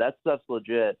 That stuff's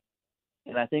legit.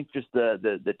 And I think just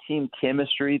the team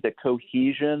chemistry, the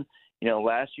cohesion,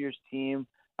 last year's team,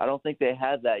 I don't think they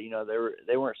had that.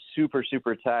 They weren't super,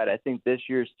 super tight. I think this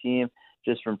year's team,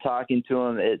 just from talking to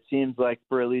them, it seems like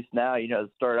for at least now, to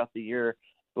start off the year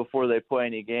before they play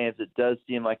any games, it does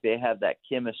seem like they have that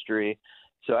chemistry.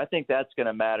 So I think that's going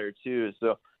to matter too.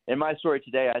 So in my story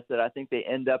today, I said I think they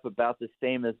end up about the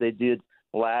same as they did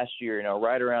last year,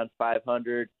 right around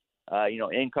 500,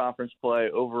 in conference play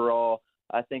overall.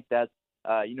 I think that's,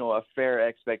 a fair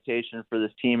expectation for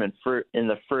this team in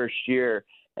the first year.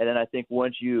 And then I think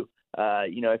once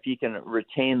if he can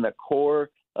retain the core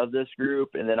of this group,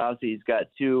 and then obviously he's got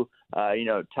two,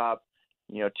 top,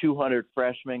 200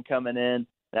 freshmen coming in,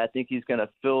 and I think he's going to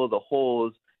fill the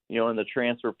holes, in the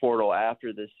transfer portal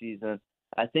after this season,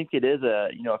 I think it is a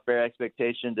fair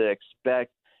expectation to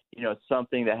expect,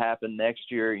 something to happen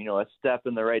next year, a step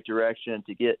in the right direction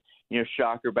to get,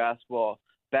 Shocker basketball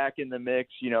back in the mix,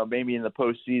 maybe in the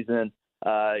postseason,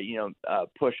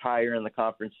 push higher in the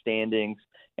conference standings,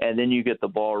 and then you get the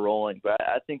ball rolling. But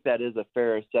I think that is a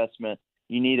fair assessment.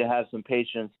 You need to have some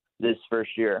patience this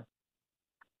first year.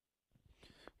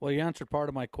 Well, you answered part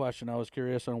of my question. I was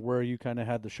curious on where you kind of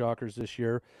had the Shockers this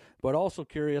year, but also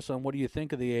curious on what do you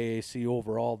think of the AAC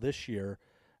overall this year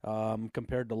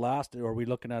compared to last? Are we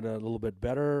looking at a little bit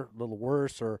better, a little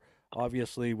worse, or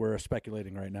obviously we're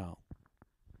speculating right now?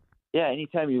 Yeah,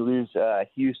 anytime you lose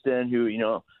Houston,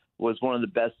 who, was one of the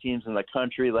best teams in the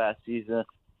country last season,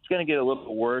 it's going to get a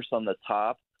little worse on the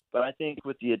top. But I think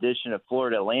with the addition of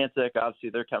Florida Atlantic, obviously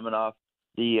they're coming off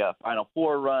the Final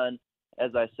Four run.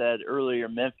 As I said earlier,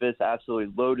 Memphis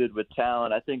absolutely loaded with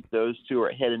talent. I think those two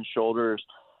are head and shoulders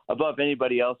above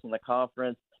anybody else in the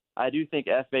conference. I do think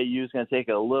FAU is going to take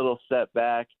a little step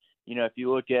back. If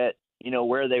you look at,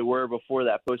 where they were before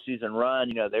that postseason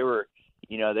run, they were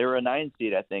a 9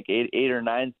 seed, I think, 8 or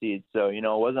 9 seed. So, it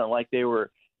wasn't like they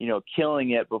were,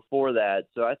 killing it before that.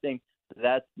 So I think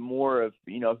that's more of,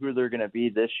 who they're going to be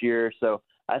this year. So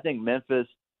I think Memphis,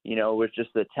 with just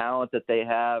the talent that they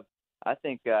have, I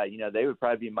think, they would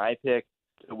probably be my pick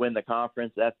to win the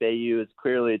conference. FAU is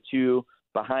clearly a 2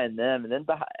 behind them. And then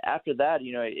after that,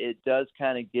 it does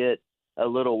kind of get a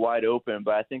little wide open.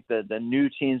 But I think that the new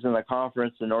teams in the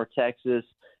conference, the North Texas,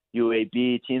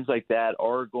 UAB, teams like that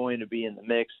are going to be in the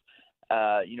mix,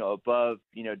 above,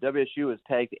 WSU is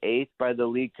pegged 8th by the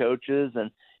league coaches. And,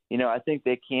 I think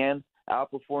they can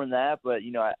outperform that. But,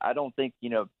 I don't think,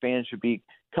 fans should be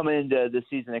coming into the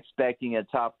season expecting a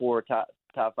top 4, top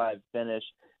 5 finish,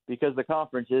 because the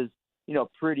conference is,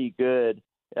 pretty good.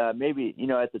 Maybe,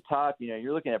 at the top,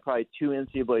 you're looking at probably 2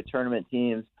 NCAA tournament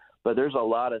teams, but there's a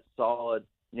lot of solid,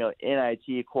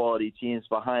 NIT quality teams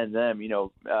behind them,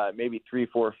 maybe 3,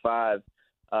 4, 5.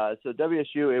 So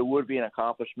WSU, it would be an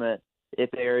accomplishment if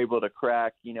they are able to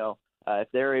crack, if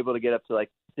they're able to get up to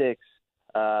like 6,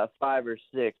 5 or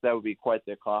 6, that would be quite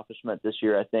the accomplishment this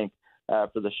year, I think,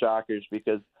 for the Shockers,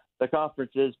 because the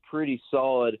conference is pretty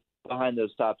solid behind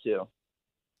those top 2.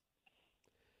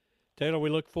 Taylor, we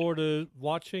look forward to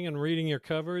watching and reading your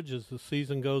coverage as the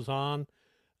season goes on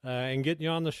and getting you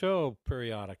on the show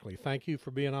periodically. Thank you for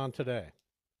being on today.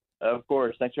 Of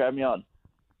course. Thanks for having me on.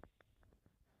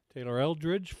 Taylor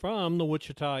Eldrige from the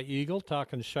Wichita Eagle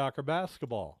talking Shocker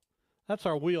basketball. That's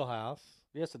our wheelhouse.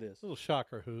 Yes, it is. Little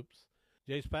Shocker hoops.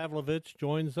 Jace Pavlovich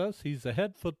joins us. He's the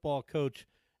head football coach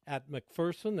at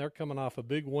McPherson. They're coming off a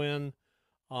big win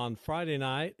on Friday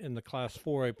night in the Class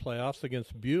 4A playoffs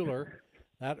against Buhler.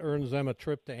 That earns them a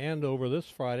trip to Andover this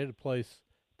Friday to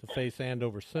face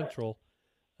Andover Central.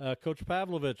 Coach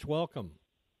Pavlovich, welcome.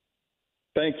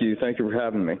 Thank you. Thank you for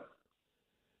having me.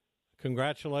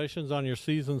 Congratulations on your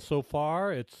season so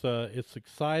far. It's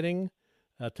exciting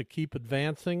to keep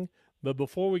advancing. But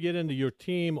before we get into your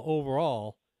team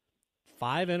overall,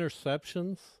 5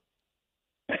 interceptions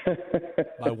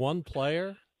by one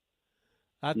player.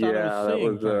 I thought I was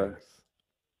seeing things.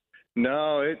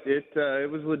 No,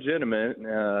 it was legitimate.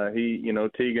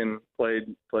 Tegan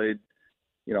played,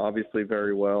 obviously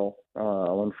very well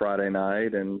on Friday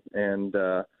night, and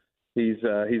he's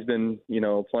been,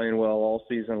 playing well all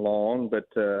season long. But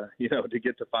to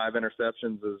get to 5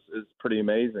 interceptions is pretty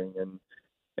amazing,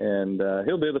 and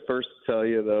he'll be the first to tell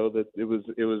you though that it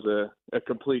was a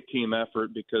complete team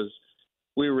effort, because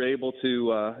we were able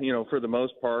to, for the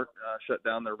most part, shut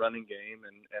down their running game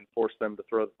and force them to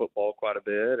throw the football quite a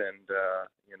bit.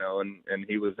 And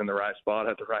he was in the right spot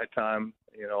at the right time,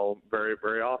 very,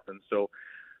 very often. So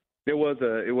it was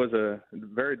a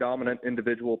very dominant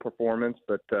individual performance,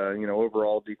 but,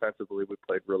 overall defensively, we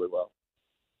played really well.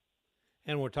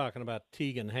 And we're talking about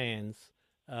Tegan Haynes,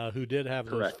 who did have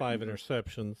those 5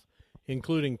 interceptions,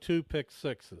 including 2 pick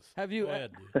sixes. Have you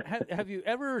have you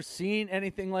ever seen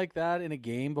anything like that in a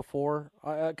game before?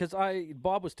 Because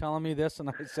Bob was telling me this, and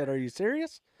I said, "Are you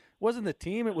serious? Wasn't the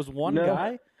team? It was one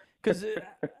guy." Because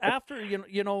after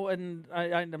and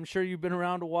I'm sure you've been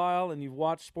around a while and you've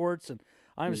watched sports, and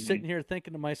I'm sitting here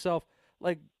thinking to myself,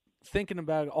 thinking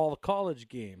about all the college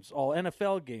games, all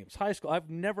NFL games, high school.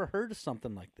 I've never heard of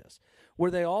something like this.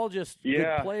 Were they all just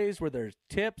good plays? Were there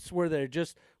tips? Were there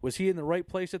was he in the right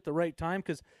place at the right time?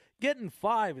 Because getting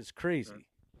 5 is crazy.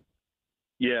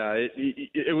 Yeah,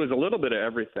 it was a little bit of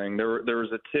everything. There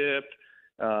was a tip.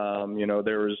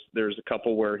 There's a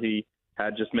couple where he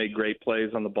had just made great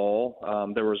plays on the ball.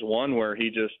 There was one where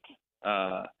he just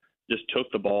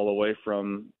took the ball away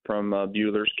from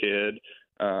Buehler's kid.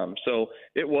 So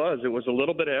it was a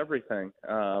little bit of everything.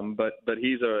 But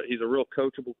he's a real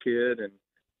coachable kid, and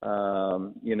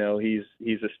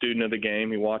he's a student of the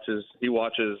game. He watches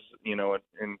an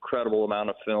incredible amount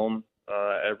of film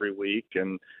every week,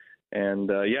 and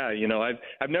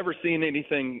I've never seen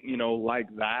anything like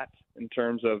that in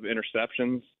terms of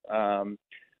interceptions.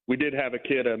 We did have a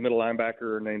kid, a middle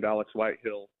linebacker named Alex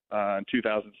Whitehill in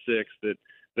 2006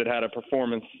 that had a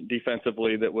performance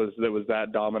defensively that was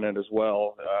that dominant as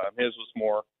well. His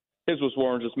was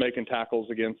more just making tackles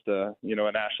against a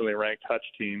nationally ranked Hutch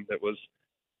team that was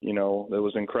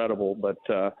incredible. But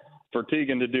for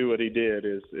Tegan to do what he did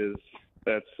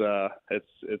it's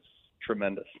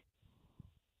tremendous.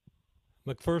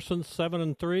 McPherson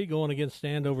 7-3 going against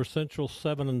Andover Central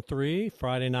 7-3.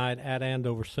 Friday night at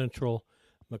Andover Central.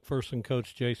 McPherson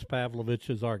coach Jace Pavlovich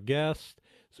is our guest.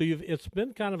 So it's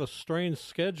been kind of a strange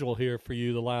schedule here for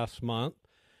you the last month.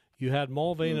 You had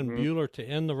Mulvane and Buhler to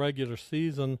end the regular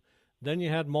season. Then you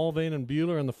had Mulvane and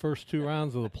Buhler in the first 2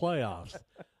 rounds of the playoffs.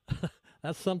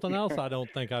 That's something else I don't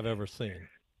think I've ever seen.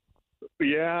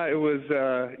 Yeah, it was,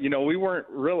 we weren't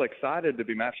real excited to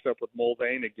be matched up with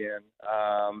Mulvane again.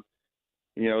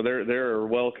 They're a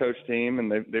well-coached team,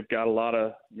 and they've got a lot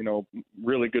of,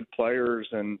 really good players,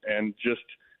 and just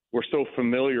we're so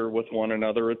familiar with one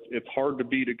another. It's hard to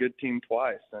beat a good team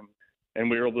twice, and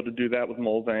we were able to do that with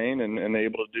Mulvane and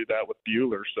able to do that with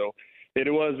Buhler. So it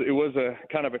was a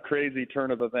kind of a crazy turn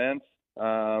of events.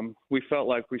 We felt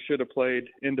like we should have played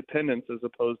Independence as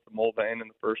opposed to Mulvane in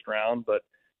the first round, but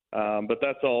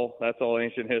that's all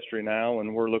ancient history now,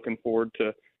 and we're looking forward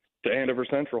to Andover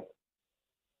Central.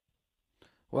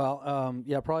 Well,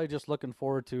 probably just looking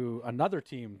forward to another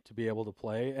team to be able to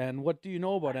play. And what do you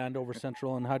know about Andover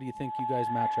Central, and how do you think you guys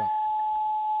match up?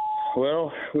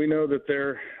 Well, we know that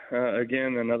they're,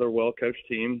 again, another well-coached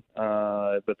team,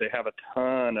 but they have a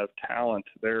ton of talent.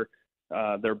 Their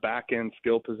back-end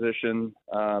skill position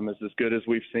is as good as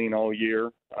we've seen all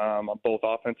year, both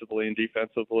offensively and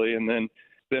defensively. And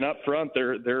then up front,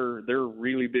 they're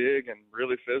really big and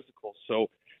really physical. So,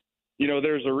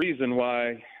 there's a reason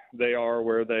why they are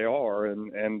where they are,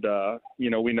 and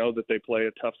we know that they play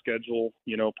a tough schedule,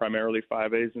 primarily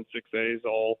 5As and 6As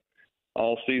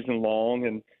all season long,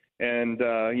 and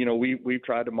we've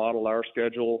tried to model our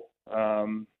schedule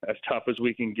as tough as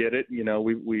we can get it.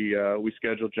 We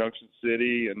scheduled Junction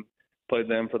City and played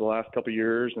them for the last couple of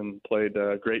years, and played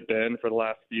Great Bend for the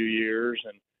last few years,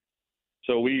 and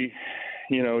so we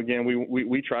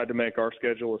tried to make our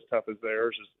schedule as tough as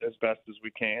theirs as best as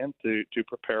we can to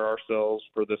prepare ourselves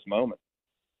for this moment.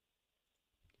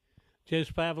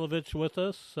 Jace Pavlovich with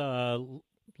us,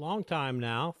 long time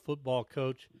now, football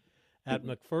coach at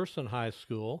McPherson High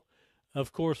School.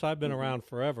 Of course, I've been around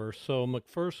forever, so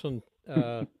McPherson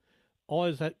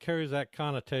always carries that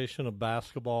connotation of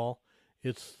basketball.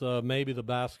 It's maybe the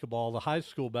high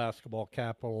school basketball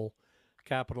capital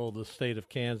of the state of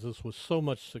Kansas, with so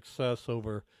much success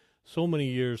over so many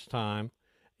years' time,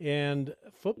 and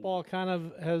football kind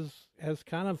of has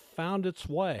kind of found its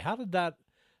way. How did that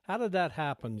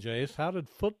happen, Jace? How did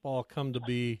football come to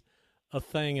be a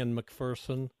thing in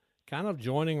McPherson, kind of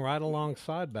joining right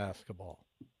alongside basketball?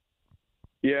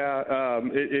 Yeah,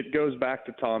 it goes back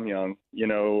to Tom Young.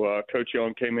 Coach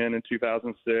Young came in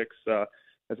 2006. As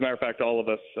a matter of fact, all of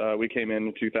us we came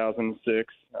in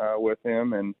 2006 with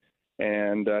him, and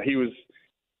he was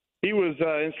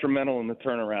instrumental in the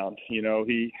turnaround.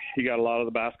 He got a lot of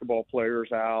the basketball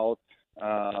players out,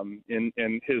 and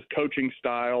his coaching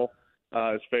style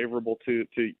is favorable to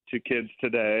kids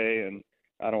today. And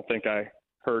I don't think I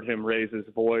heard him raise his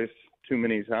voice too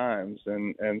many times,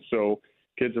 and so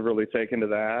kids have really taken to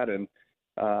that. And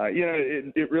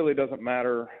it really doesn't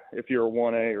matter if you're a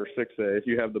 1A or 6A. If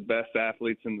you have the best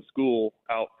athletes in the school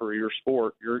out for your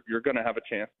sport, you're going to have a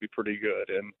chance to be pretty good.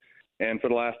 And for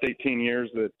the last 18 years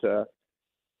that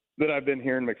I've been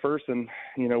here in McPherson,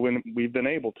 when we've been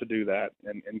able to do that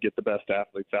and get the best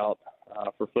athletes out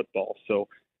for football. So,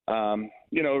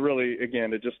 really,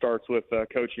 again, it just starts with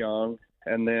Coach Young,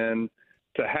 and then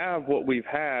to have what we've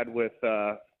had with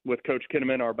Coach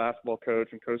Kinnaman, our basketball coach,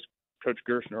 and Coach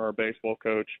Gershner, our baseball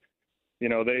coach,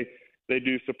 they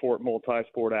do support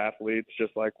multi-sport athletes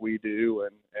just like we do,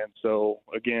 and so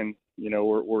again,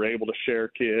 we're able to share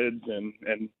kids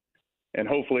and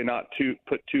hopefully not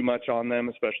put too much on them,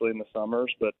 especially in the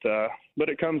summers. But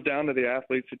it comes down to the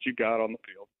athletes that you got on the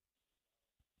field.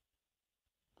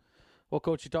 Well,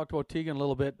 Coach, you talked about Tegan a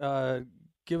little bit.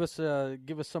 Give us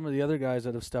some of the other guys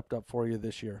that have stepped up for you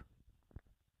this year.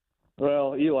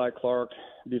 Well, Eli Clark,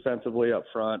 defensively up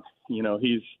front,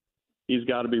 he's he's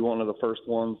got to be one of the first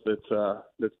ones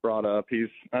that's brought up. He's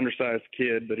undersized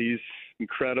kid, but he's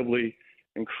incredibly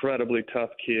tough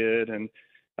kid. And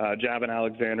Javin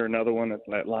Alexander, another one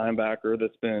at linebacker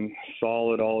that's been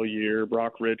solid all year.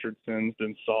 Brock Richardson's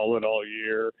been solid all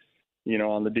year,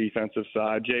 on the defensive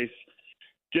side.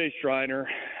 Jay Schreiner,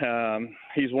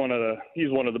 he's one of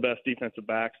the best defensive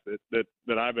backs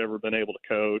that I've ever been able to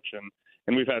coach,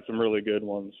 and we've had some really good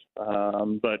ones.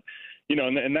 But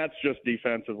and that's just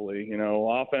defensively.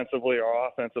 Offensively, our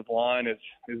offensive line is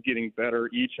getting better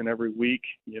each and every week.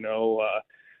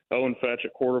 Owen Fetch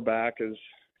at quarterback is,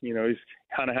 he's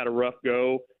kind of had a rough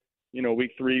go,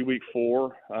 week 3, week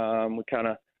 4. We kind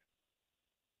of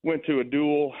went to a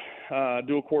dual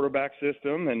quarterback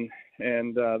system, and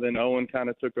then Owen kind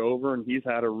of took over, and he's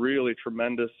had a really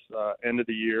tremendous end of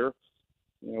the year.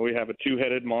 We have a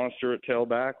two-headed monster at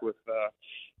tailback with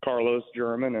Carlos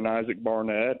German and Isaac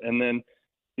Barnett, and then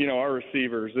our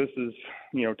receivers. This is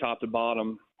top to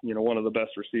bottom, one of the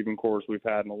best receiving corps we've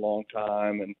had in a long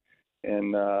time,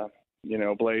 and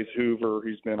Blaze Hoover,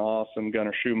 he's been awesome.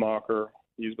 Gunnar Schumacher,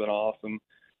 he's been awesome.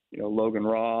 Logan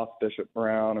Roth, Bishop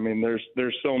Brown. I mean,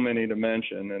 there's so many to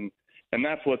mention, and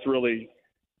that's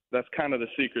that's kind of the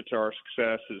secret to our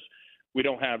success is we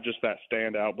don't have just that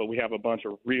standout, but we have a bunch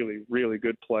of really, really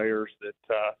good players that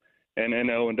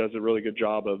and Owen does a really good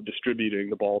job of distributing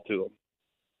the ball to them.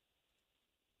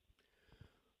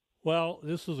 Well,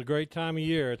 this is a great time of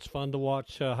year. It's fun to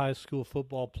watch high school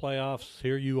football playoffs.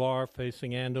 Here you are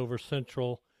facing Andover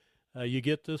Central. You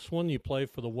get this one, you play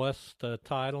for the West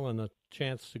title and a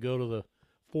chance to go to the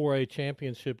 4A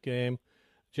championship game.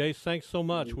 Jace, thanks so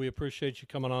much. We appreciate you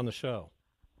coming on the show.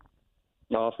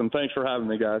 Awesome. Thanks for having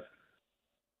me, guys.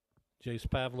 Jace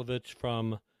Pavlovich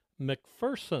from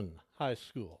McPherson High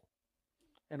School.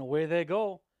 And away they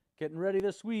go, getting ready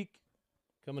this week.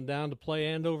 Coming down to play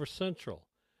Andover Central.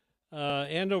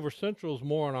 Andover Central is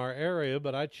more in our area,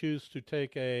 but I choose to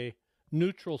take a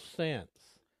neutral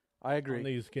stance. I agree. On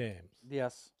these games.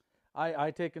 Yes.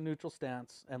 I take a neutral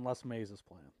stance unless Mays is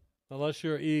playing. Unless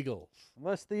you're Eagles.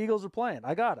 Unless the Eagles are playing.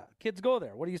 I got it. Kids go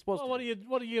there. What are you supposed to do? What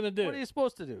are you going to do? What are you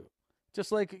supposed to do?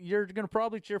 Just like you're going to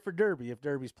probably cheer for Derby if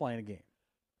Derby's playing a game.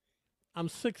 I'm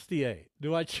 68.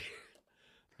 Do I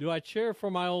cheer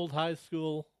for my old high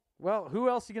school? Well, who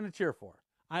else are you going to cheer for?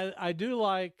 I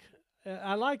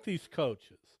like these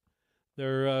coaches.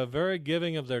 They're very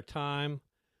giving of their time.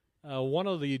 One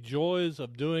of the joys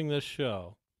of doing this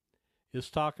show is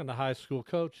talking to high school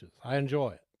coaches. I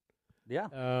enjoy it. Yeah.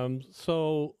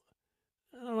 So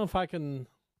I don't know if I can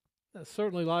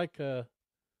certainly like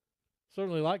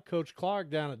Coach Clark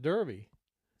down at Derby.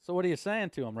 So what are you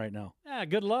saying to him right now? Yeah,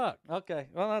 good luck. Okay.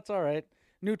 Well, that's all right.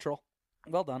 Neutral.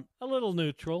 Well done. A little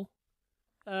neutral.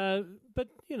 But,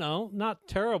 not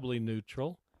terribly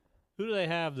neutral. Who do they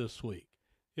have this week?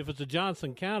 If it's a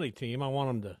Johnson County team, I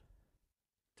want them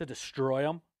to destroy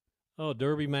them. Oh,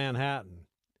 Derby, Manhattan.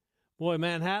 Boy,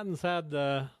 Manhattan's had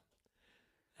their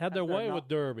way with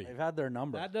Derby. They've had their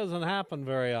number. That doesn't happen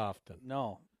very often.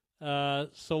 No.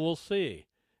 So we'll see.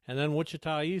 And then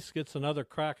Wichita East gets another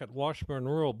crack at Washburn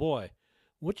Rural. Boy,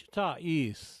 Wichita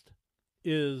East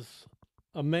is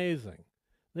amazing.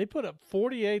 They put up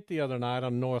 48 the other night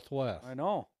on Northwest. I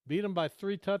know. Beat them by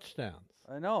 3 touchdowns.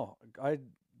 I know. I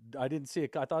didn't see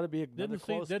it. I thought it'd be another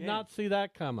close game. Did not see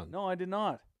that coming. No, I did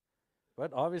not.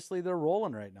 But obviously they're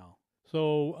rolling right now.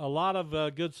 So a lot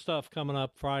of good stuff coming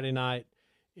up Friday night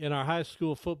in our high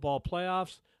school football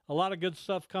playoffs. A lot of good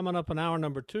stuff coming up in hour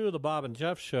number 2 of the Bob and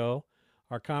Jeff Show.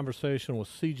 Our conversation with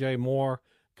C.J. Moore,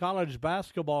 college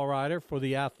basketball writer for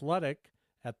The Athletic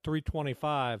at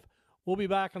 3:25. We'll be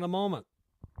back in a moment.